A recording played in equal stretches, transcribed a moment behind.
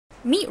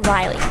Meet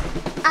Riley.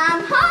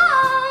 I'm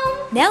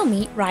home! Now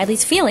meet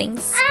Riley's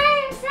feelings.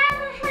 I'm so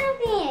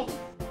happy!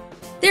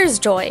 There's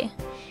joy.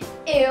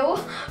 Ew,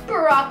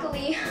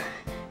 broccoli.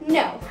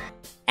 No.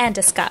 And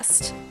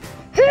disgust.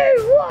 Hey,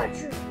 watch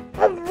it!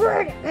 I'm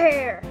right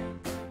here!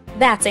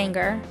 That's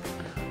anger.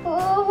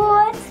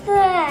 What's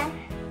that?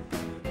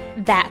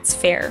 That's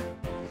fear.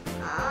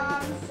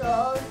 I'm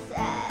so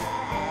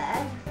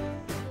sad.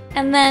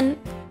 And then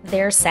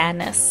there's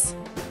sadness.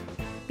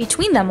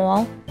 Between them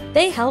all,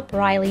 they help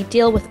Riley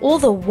deal with all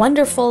the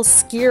wonderful,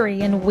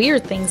 scary, and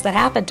weird things that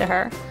happened to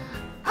her.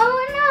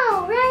 Oh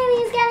no,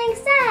 Riley's getting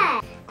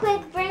sad!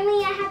 Quick, bring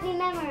me a happy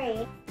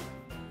memory.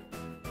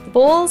 The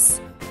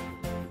balls?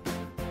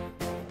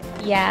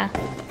 Yeah,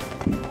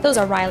 those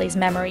are Riley's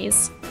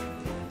memories.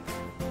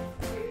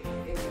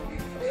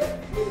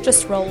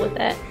 Just roll with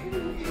it.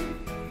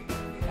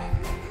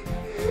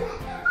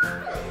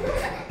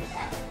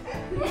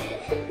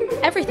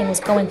 Everything was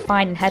going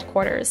fine in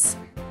headquarters.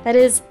 That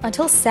is,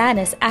 until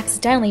sadness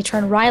accidentally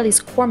turned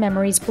Riley's core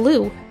memories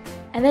blue,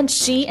 and then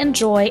she and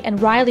Joy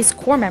and Riley's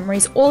core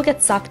memories all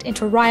get sucked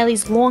into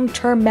Riley's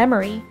long-term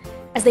memory.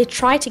 As they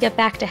try to get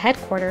back to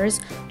headquarters,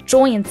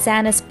 Joy and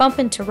Sadness bump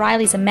into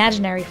Riley's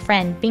imaginary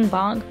friend, Bing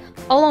Bong,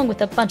 along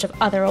with a bunch of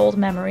other old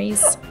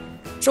memories.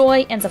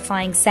 Joy ends up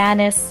finding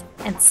Sadness,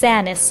 and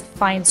Sadness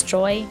finds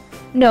Joy.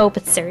 No,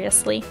 but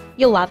seriously,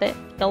 you'll love it.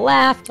 You'll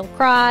laugh, you'll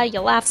cry,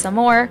 you'll laugh some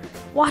more.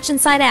 Watch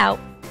Inside Out.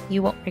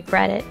 You won't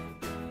regret it.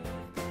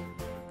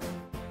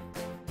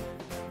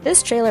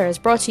 This trailer is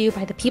brought to you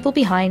by the people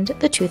behind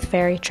the Tooth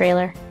Fairy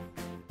trailer.